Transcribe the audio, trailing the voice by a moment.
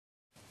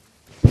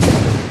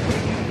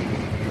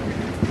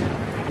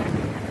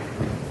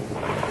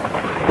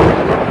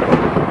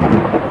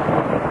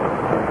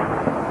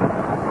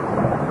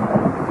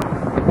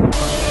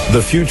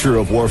The future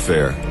of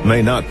warfare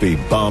may not be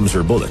bombs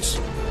or bullets,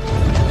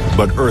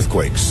 but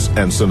earthquakes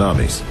and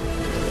tsunamis.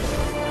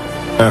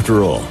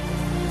 After all,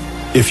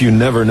 if you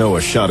never know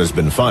a shot has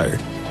been fired,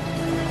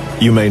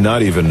 you may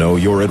not even know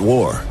you're at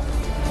war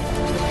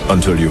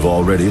until you've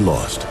already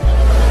lost.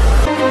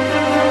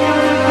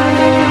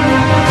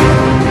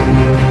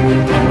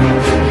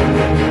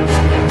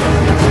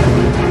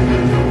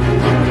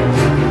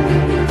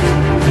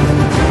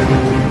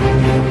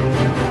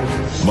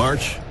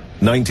 March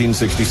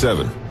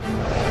 1967.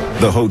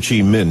 The Ho Chi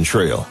Minh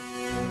Trail.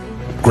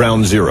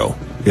 Ground zero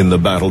in the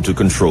battle to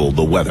control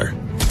the weather.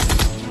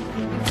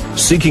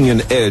 Seeking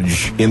an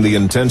edge in the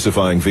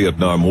intensifying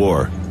Vietnam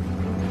War,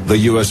 the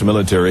U.S.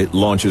 military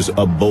launches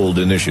a bold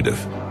initiative.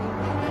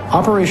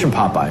 Operation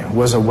Popeye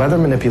was a weather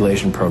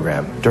manipulation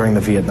program during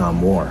the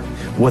Vietnam War.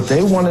 What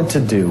they wanted to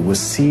do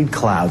was seed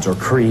clouds or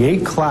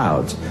create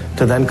clouds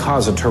to then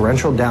cause a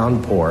torrential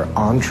downpour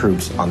on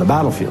troops on the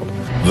battlefield.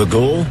 The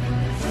goal?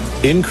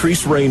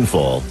 Increase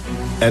rainfall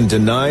and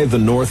deny the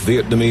North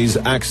Vietnamese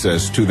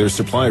access to their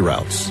supply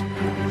routes.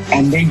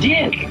 And they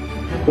did.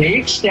 They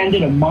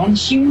extended a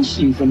monsoon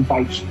season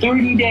by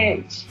 30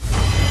 days.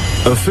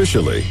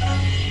 Officially,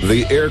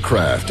 the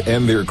aircraft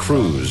and their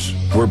crews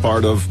were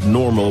part of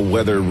normal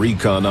weather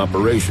recon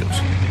operations.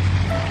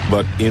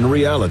 But in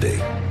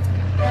reality,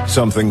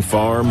 something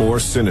far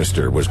more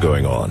sinister was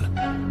going on.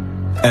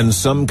 And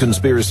some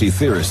conspiracy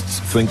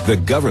theorists think the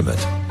government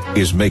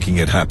is making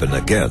it happen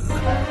again.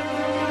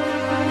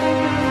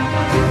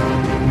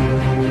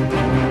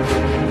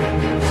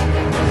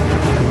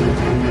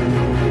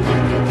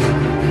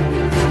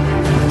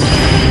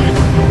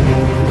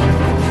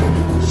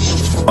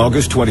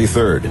 August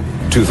 23rd,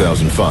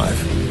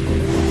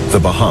 2005. The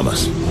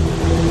Bahamas.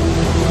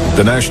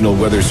 The National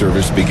Weather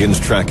Service begins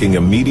tracking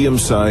a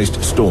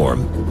medium-sized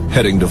storm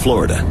heading to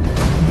Florida.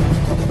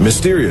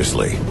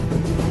 Mysteriously,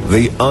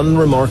 the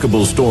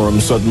unremarkable storm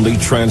suddenly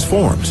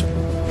transforms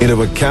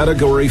into a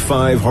Category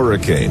 5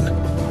 hurricane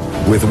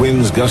with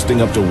winds gusting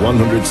up to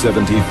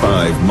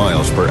 175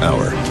 miles per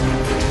hour.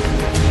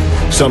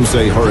 Some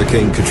say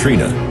Hurricane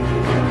Katrina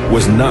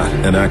was not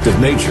an act of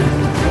nature,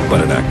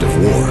 but an act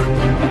of war.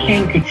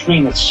 Hurricane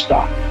Katrina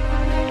stopped.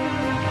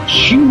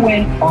 She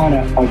went on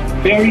a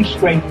very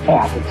straight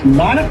path. It's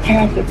not a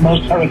path that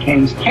most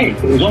hurricanes take.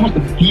 It was almost a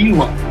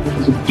beeline. It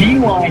was a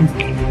beeline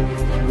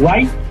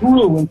right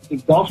through into the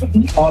Gulf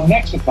of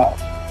Mexico,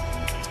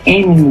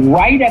 aiming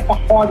right at the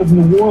heart of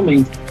New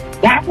Orleans.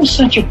 That was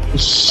such a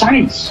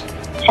precise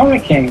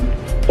hurricane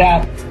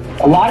that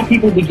a lot of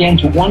people began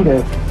to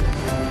wonder,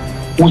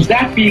 was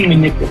that being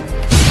manipulated?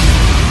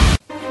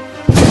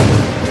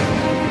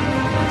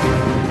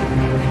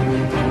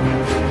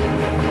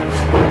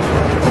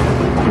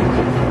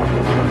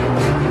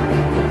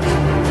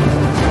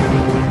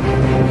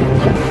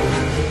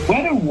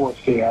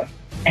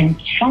 And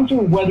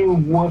counter-weather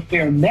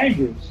warfare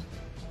measures,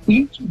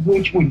 each of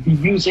which would be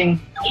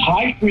using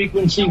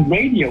high-frequency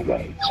radio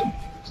waves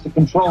to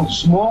control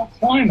small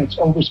climates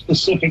over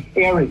specific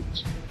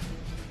areas.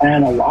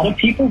 And a lot of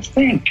people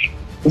think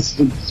this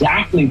is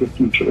exactly the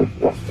future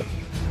of warfare.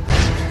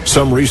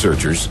 Some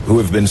researchers who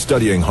have been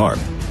studying HAARP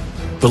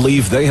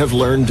believe they have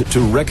learned to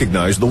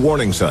recognize the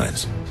warning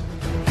signs.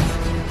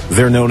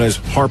 They're known as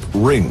HAARP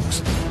rings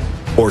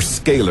or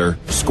scalar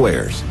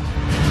squares.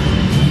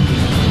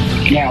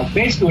 Now,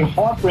 basically what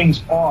HAARP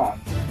rings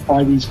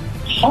are these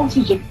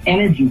pulses of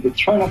energy that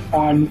turn up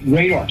on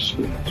radar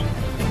screens.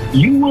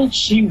 You will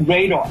see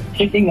radar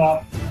picking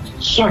up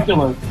a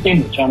circular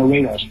image on a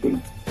radar screen,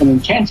 an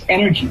intense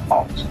energy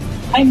pulse.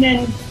 And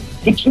then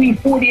between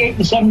 48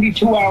 and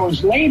 72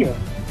 hours later,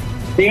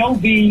 there'll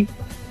be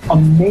a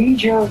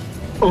major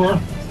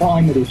Earth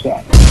climate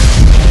event.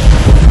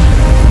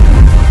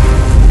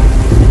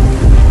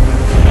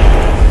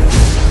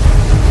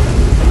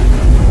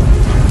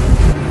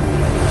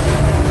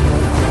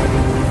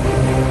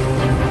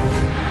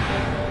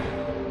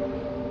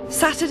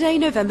 Saturday,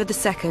 November the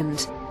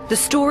 2nd, the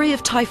story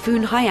of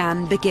Typhoon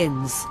Haiyan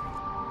begins.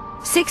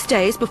 6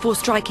 days before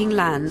striking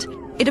land,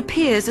 it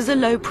appears as a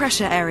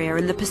low-pressure area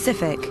in the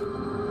Pacific.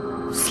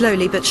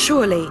 Slowly but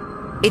surely,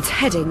 it's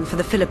heading for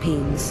the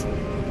Philippines.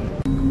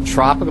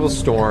 Tropical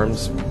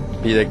storms,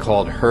 be they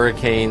called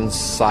hurricanes,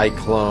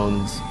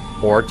 cyclones,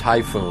 or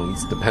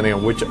typhoons, depending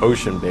on which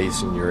ocean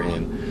basin you're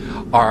in,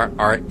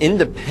 are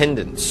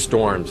independent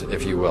storms,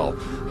 if you will.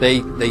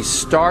 They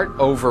start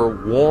over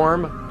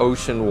warm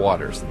ocean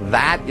waters.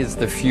 That is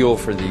the fuel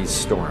for these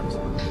storms.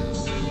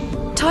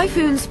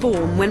 Typhoons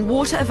form when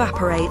water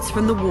evaporates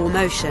from the warm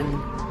ocean.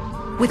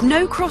 With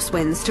no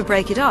crosswinds to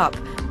break it up,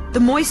 the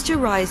moisture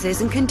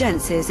rises and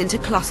condenses into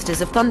clusters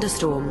of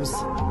thunderstorms.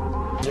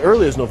 As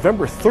early as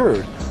November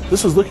 3rd,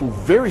 this was looking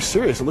very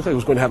serious. It looked like it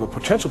was going to have a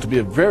potential to be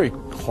a very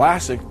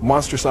classic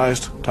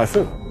monster-sized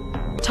typhoon.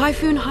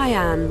 Typhoon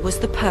Haiyan was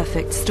the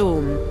perfect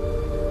storm.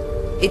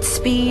 Its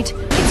speed,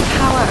 its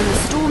power and the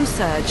storm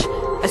surge,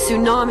 a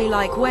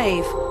tsunami-like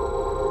wave,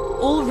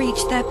 all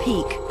reached their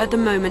peak at the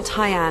moment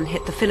Haiyan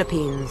hit the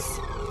Philippines.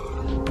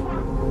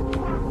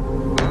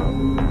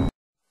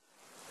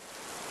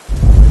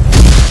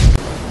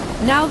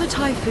 Now the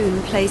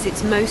typhoon plays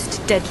its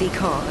most deadly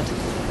card,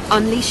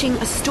 unleashing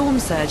a storm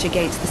surge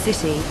against the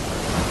city.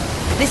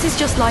 This is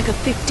just like a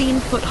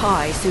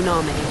 15-foot-high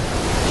tsunami.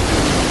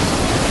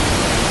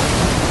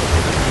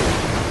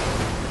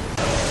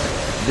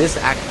 This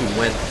actually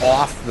went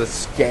off the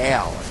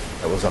scale.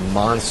 It was a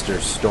monster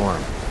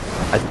storm.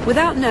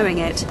 Without knowing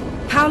it,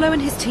 Paolo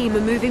and his team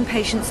are moving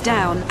patients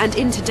down and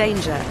into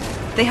danger.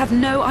 They have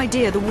no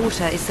idea the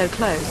water is so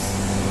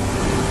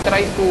close.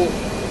 Try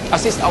to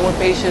assist our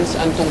patients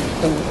and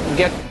to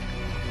get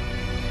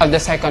at the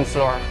second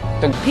floor.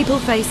 People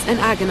face an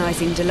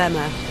agonizing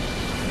dilemma.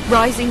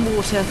 Rising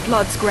water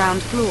floods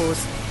ground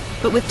floors,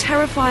 but with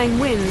terrifying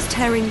winds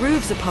tearing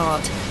roofs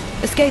apart,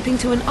 escaping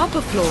to an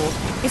upper floor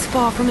is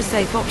far from a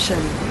safe option.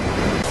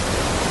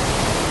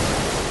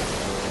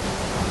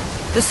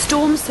 The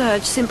storm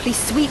surge simply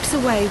sweeps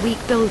away weak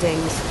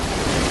buildings.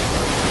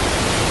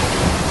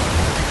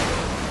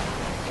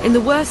 In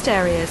the worst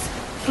areas,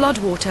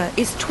 floodwater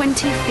is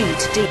 20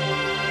 feet deep.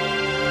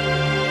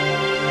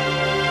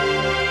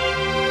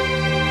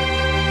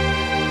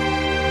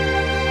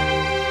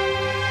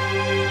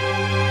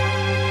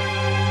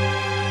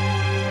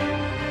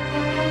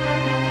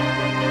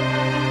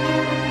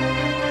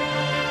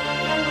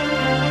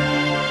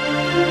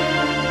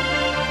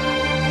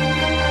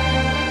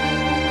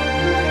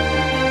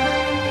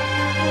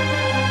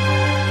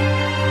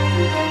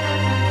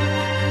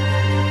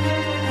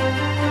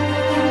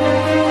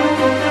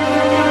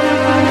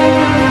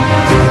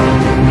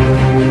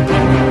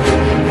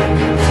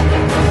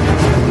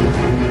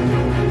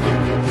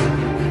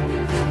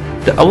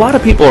 A lot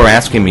of people are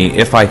asking me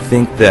if I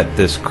think that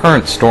this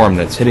current storm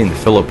that's hitting the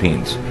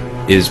Philippines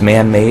is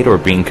man-made or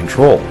being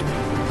controlled.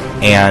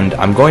 And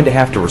I'm going to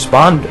have to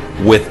respond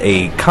with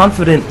a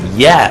confident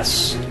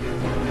yes.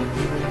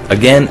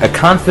 Again, a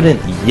confident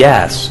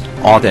yes.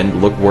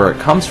 And look where it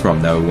comes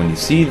from, though. When you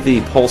see the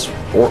pulse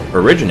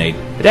originate,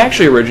 it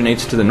actually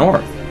originates to the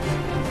north.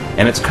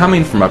 And it's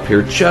coming from up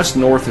here just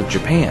north of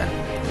Japan,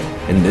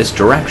 in this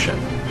direction.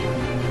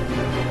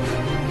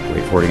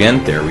 Wait for it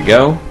again. There we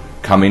go.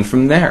 Coming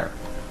from there.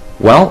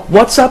 Well,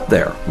 what's up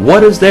there?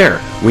 What is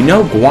there? We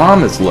know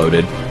Guam is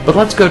loaded, but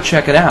let's go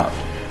check it out.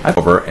 I'll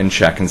go over and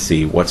check and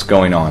see what's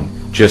going on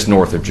just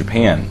north of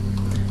Japan.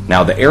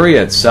 Now, the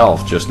area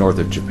itself, just north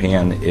of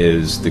Japan,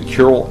 is the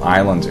Kuril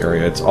Islands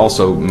area. It's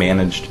also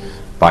managed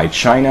by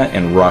China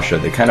and Russia.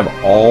 They kind of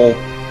all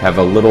have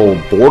a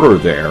little border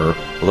there,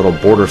 a little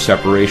border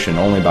separation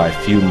only by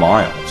a few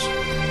miles.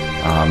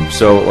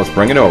 So let's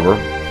bring it over.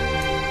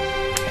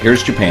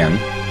 Here's Japan.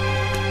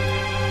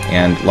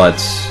 And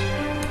let's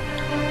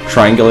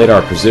triangulate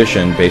our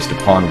position based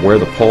upon where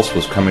the pulse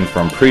was coming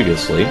from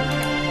previously.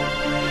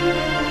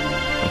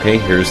 Okay,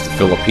 here's the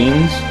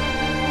Philippines.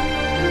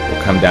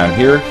 We'll come down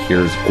here.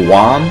 Here's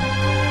Guam.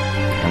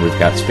 And we've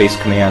got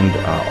Space Command,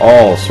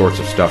 all sorts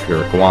of stuff here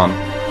at Guam.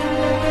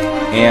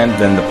 And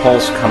then the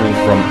pulse coming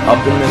from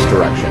up in this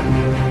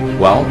direction.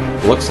 Well,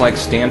 looks like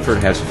Stanford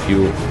has a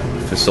few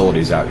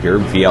facilities out here,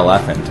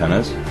 VLF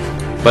antennas.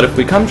 But if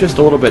we come just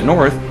a little bit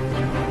north,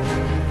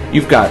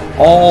 you've got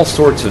all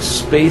sorts of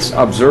space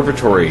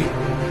observatory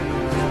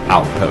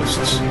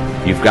outposts.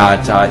 You've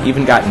got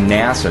even got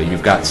NASA.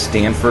 You've got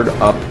Stanford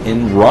up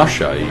in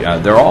Russia.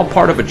 They're all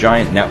part of a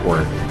giant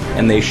network,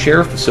 and they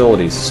share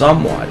facilities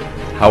somewhat.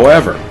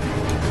 However,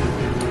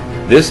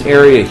 this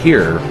area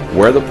here,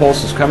 where the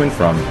pulse is coming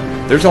from,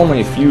 there's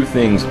only a few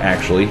things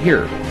actually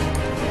here.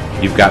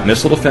 You've got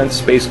Missile Defense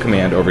Space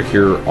Command over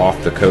here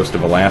off the coast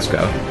of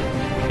Alaska.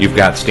 You've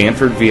got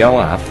Stanford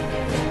VLF,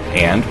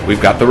 and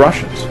we've got the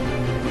Russians.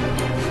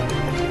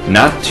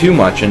 Not too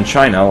much in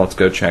China. Let's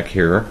go check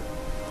here.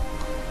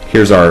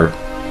 Here's our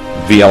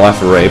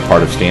VLF array,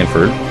 part of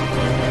Stanford.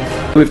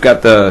 We've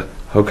got the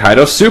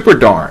Hokkaido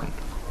Superdarn.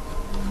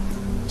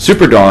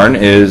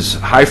 Superdarn is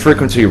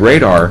high-frequency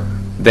radar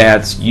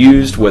that's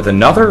used with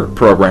another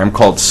program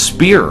called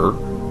SPEAR,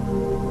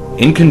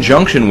 in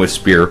conjunction with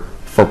SPEAR,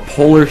 for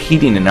polar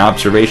heating and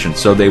observation.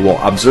 So they will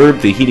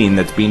observe the heating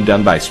that's being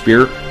done by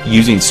SPEAR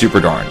using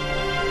Superdarn.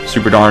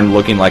 Superdarn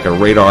looking like a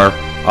radar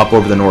up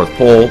over the North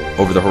Pole,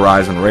 over the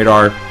horizon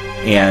radar,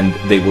 and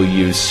they will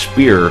use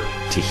SPEAR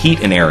to heat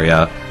an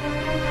area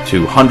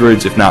to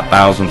hundreds, if not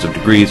thousands of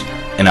degrees,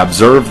 and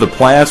observe the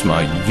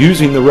plasma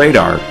using the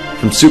radar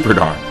from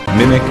Superdarn.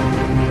 MIMIC,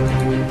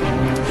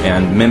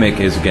 and MIMIC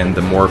is again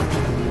the more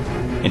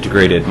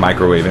integrated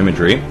microwave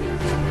imagery,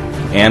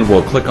 and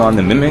we'll click on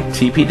the MIMIC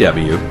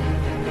TPW,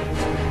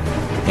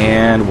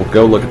 and we'll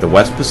go look at the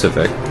West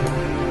Pacific.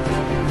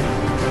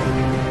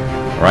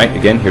 Alright,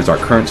 again, here's our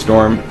current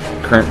storm,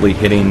 currently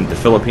hitting the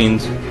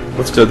Philippines.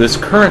 Let's go. This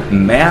current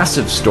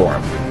massive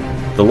storm,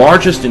 the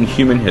largest in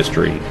human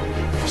history,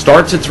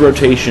 starts its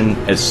rotation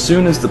as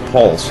soon as the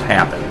pulse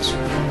happens.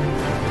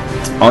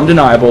 It's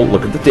undeniable.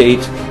 Look at the date.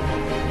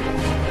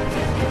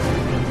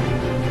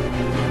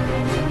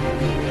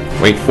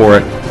 Wait for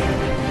it.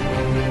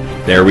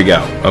 There we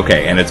go.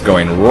 Okay, and it's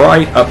going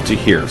right up to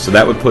here. So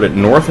that would put it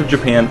north of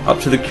Japan, up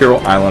to the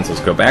Kuril Islands.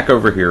 Let's go back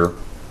over here.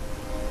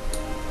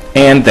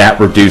 And that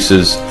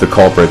reduces the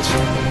culprits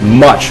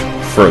much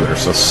further.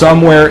 So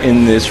somewhere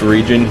in this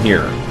region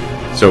here.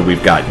 So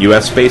we've got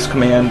U.S. Space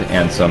Command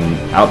and some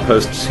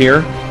outposts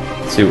here.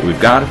 Let's see what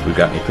we've got, if we've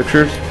got any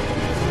pictures.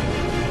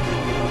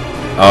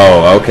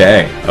 Oh,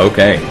 okay,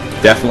 okay.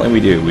 Definitely we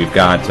do. We've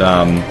got,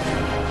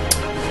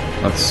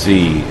 let's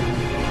see,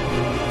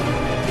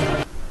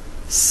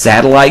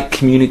 Satellite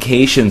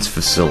Communications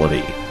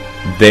Facility.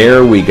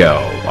 There we go.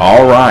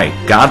 All right.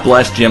 God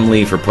bless Jim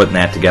Lee for putting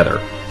that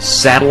together.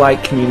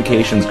 Satellite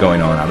communications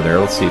going on out of there.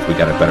 Let's see if we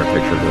got a better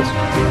picture of this.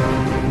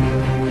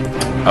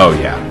 Oh,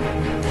 yeah.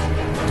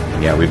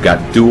 Yeah, we've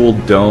got dual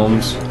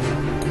domes.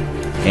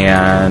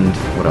 And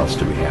what else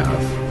do we have?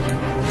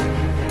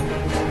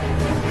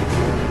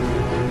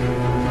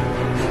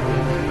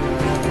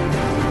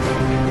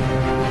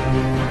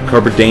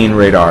 Carbidane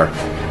radar.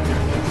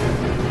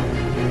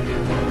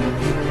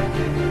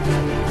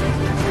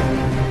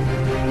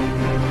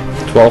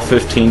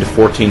 1215 to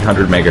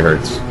 1400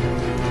 megahertz.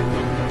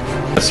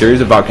 A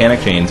series of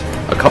volcanic chains,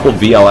 a couple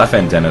VLF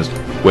antennas,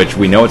 which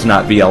we know it's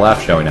not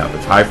VLF showing up,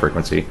 it's high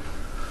frequency.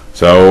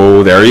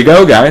 So there you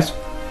go, guys.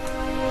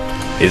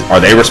 Are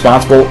they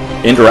responsible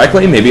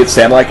indirectly? Maybe it's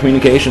satellite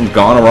communications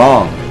gone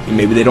wrong.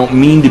 Maybe they don't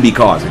mean to be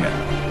causing it.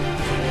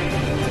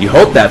 You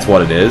hope that's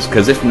what it is,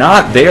 because if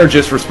not, they are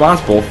just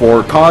responsible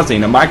for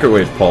causing a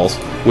microwave pulse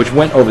which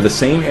went over the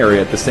same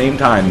area at the same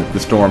time that the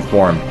storm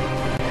formed.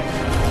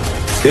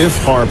 If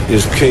HAARP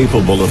is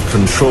capable of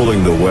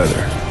controlling the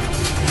weather,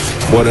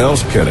 what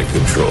else can it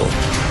control?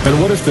 And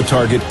what if the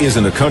target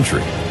isn't a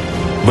country,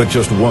 but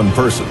just one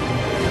person?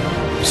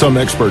 Some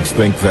experts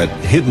think that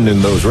hidden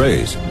in those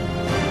rays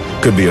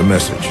could be a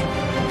message.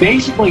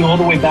 Basically, all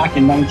the way back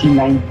in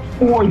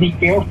 1994, the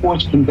Air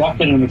Force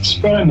conducted an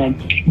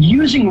experiment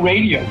using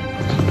radio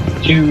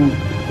to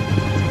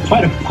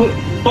try to put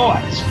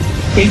thoughts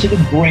into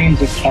the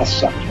brains of test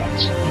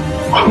subjects.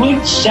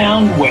 Could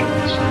sound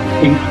waves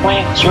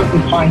implant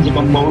certain kinds of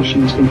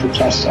emotions into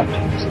test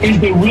subjects? Is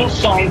there real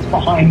science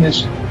behind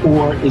this,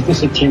 or is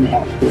this a tin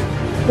hat theory?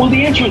 Well,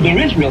 the answer is there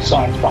is real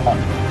science behind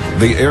it.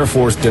 The Air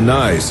Force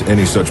denies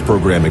any such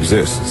program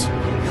exists.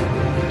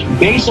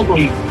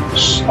 Basically,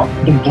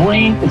 the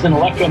brain is an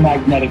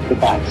electromagnetic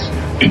device.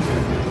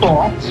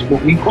 Thoughts,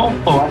 what we call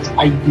thoughts,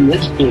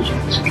 ideas,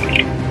 visions,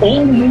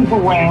 all move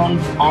around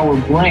our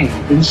brain,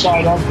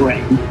 inside our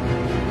brain,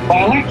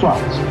 by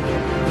electrons.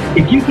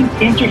 If you can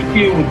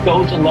interfere with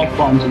those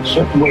electrons in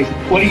certain ways,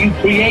 what do you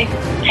create?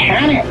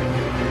 Panic.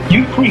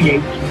 You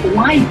create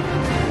flight.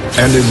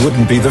 And it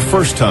wouldn't be the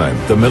first time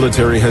the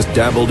military has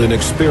dabbled in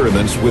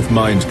experiments with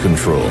mind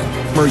control.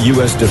 Former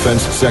U.S.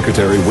 Defense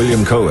Secretary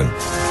William Cohen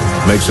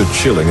makes a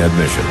chilling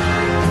admission.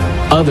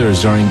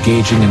 Others are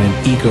engaging in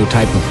an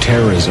eco-type of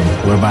terrorism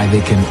whereby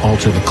they can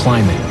alter the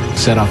climate,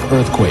 set off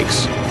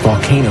earthquakes,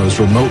 volcanoes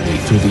remotely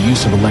through the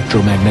use of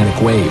electromagnetic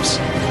waves.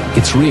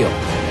 It's real,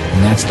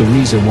 and that's the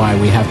reason why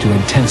we have to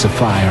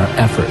intensify our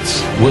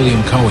efforts.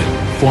 William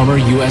Cohen, former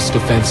U.S.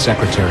 Defense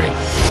Secretary.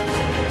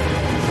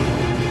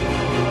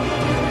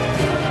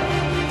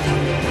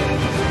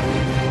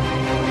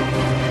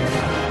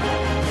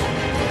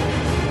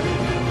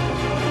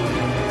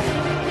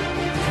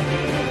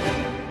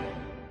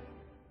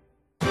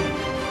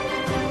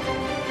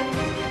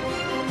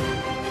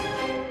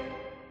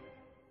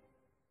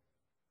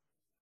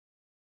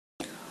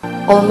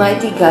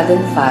 Almighty God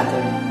and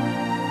Father,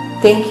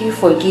 thank you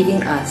for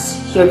giving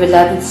us your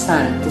beloved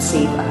Son to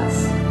save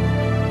us.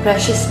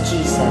 Precious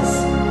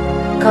Jesus,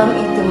 come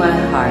into my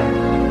heart.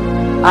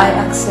 I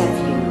accept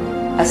you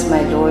as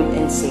my Lord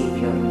and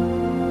Savior,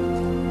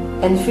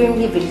 and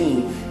firmly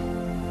believe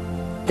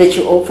that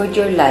you offered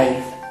your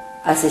life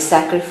as a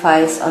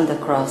sacrifice on the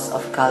cross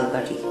of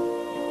Calvary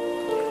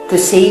to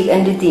save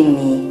and redeem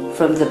me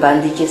from the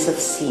bondages of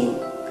sin,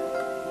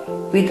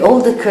 with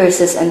all the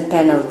curses and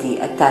penalty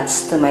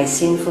attached to my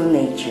sinful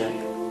nature.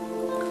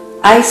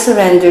 I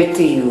surrender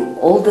to you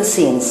all the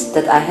sins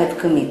that I have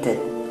committed.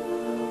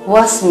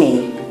 Wash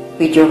me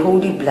with your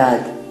holy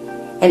blood,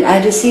 and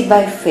I receive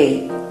by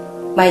faith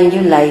my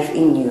new life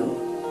in you.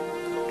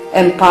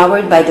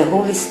 Empowered by the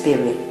Holy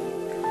Spirit,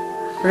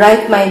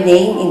 write my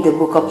name in the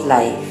book of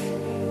life.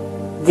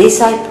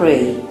 This I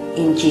pray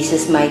in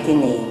Jesus' mighty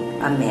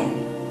name. Amen.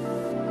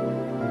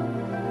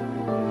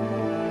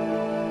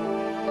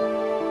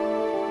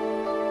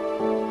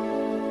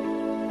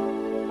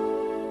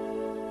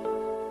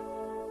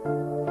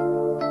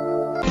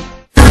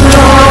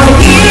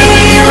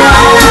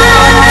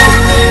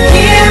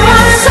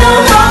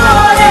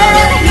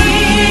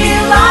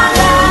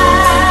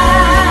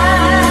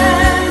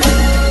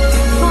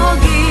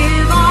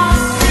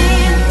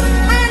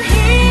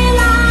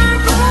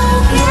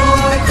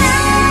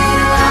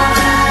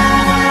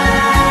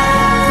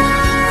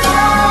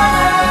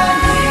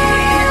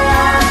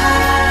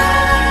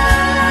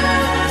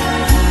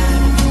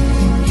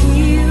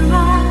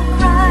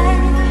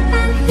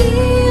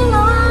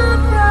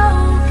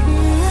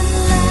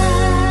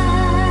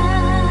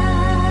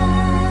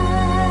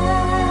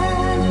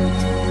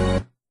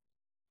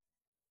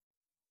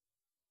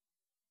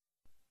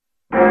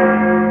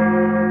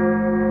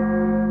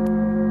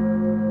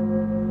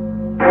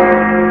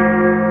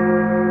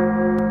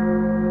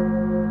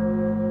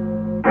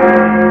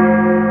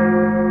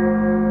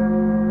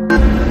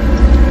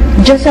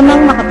 Diyos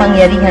amang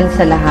makapangyarihan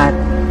sa lahat,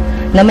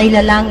 na may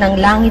lalang ng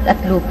langit at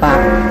lupa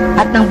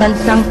at ng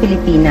bansang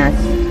Pilipinas.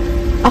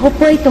 Ako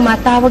po ay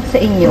tumatawag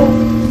sa inyo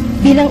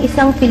bilang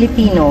isang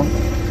Pilipino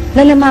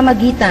na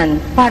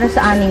namamagitan para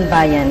sa aming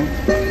bayan.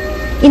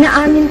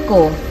 Inaamin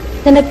ko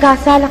na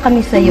nagkasala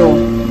kami sa iyo,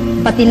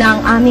 pati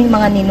na ang aming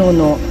mga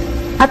ninuno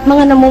at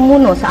mga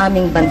namumuno sa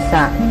aming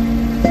bansa.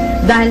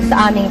 Dahil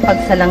sa aming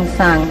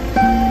pagsalangsang,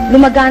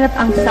 lumaganap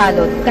ang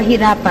salot,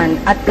 kahirapan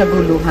at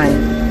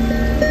kaguluhan.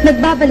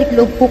 Nagbabalik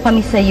loob po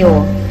kami sa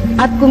iyo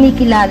at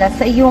kumikilala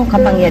sa iyong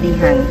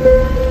kapangyarihan.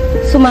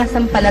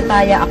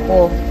 Sumasampalataya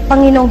ako,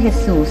 Panginoong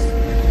Hesus,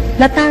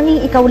 na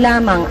tanging ikaw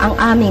lamang ang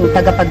aming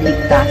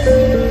tagapagligtas.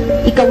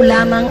 Ikaw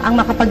lamang ang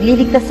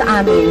makapagliligtas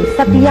sa amin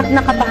sa tiyak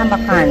na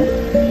kapahamakan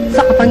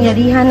sa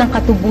kapangyarihan ng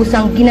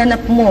katubusang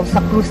ginanap mo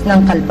sa krus ng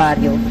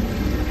Kalbaryo.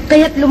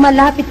 Kaya't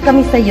lumalapit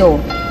kami sa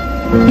iyo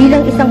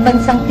bilang isang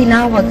bansang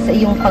tinawag sa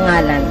iyong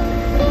pangalan.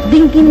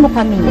 Dinggin mo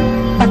kami,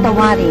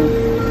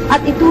 patawarin, at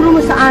ituro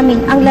mo sa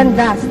amin ang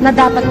landas na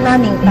dapat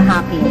naming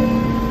tahakin.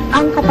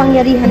 Ang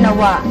kapangyarihan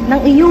nawa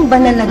ng iyong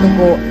banal na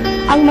dugo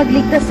ang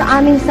magligtas sa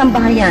aming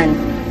sambahayan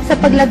sa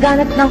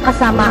paglaganap ng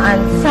kasamaan,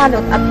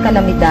 salot at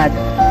kalamidad.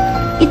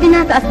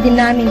 Itinataas din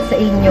namin sa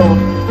inyo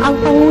ang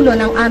Pangulo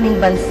ng aming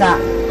bansa,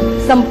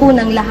 10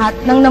 ng lahat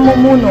ng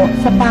namumuno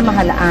sa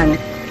pamahalaan.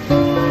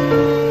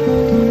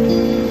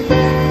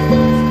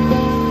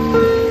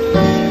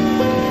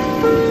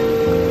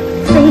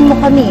 Sahin mo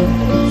kami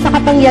sa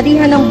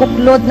kapangyarihan ng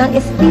buklod ng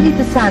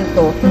Espiritu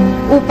Santo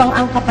upang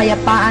ang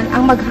kapayapaan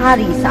ang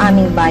maghari sa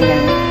aming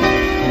bayan.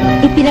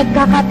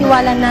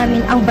 Ipinagkakatiwala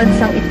namin ang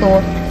bansang ito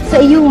sa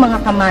iyong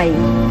mga kamay.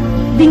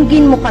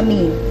 Dinggin mo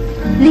kami,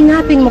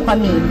 lingapin mo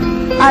kami,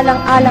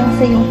 alang-alang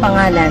sa iyong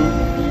pangalan.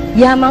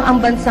 Yamang ang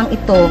bansang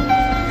ito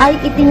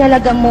ay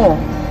itinalaga mo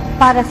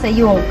para sa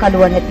iyong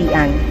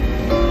kaluwalhatian.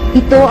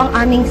 Ito ang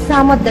aming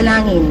samad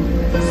dalangin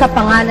sa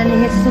pangalan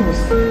ni Jesus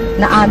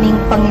na aming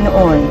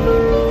Panginoon.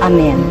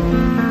 Amen.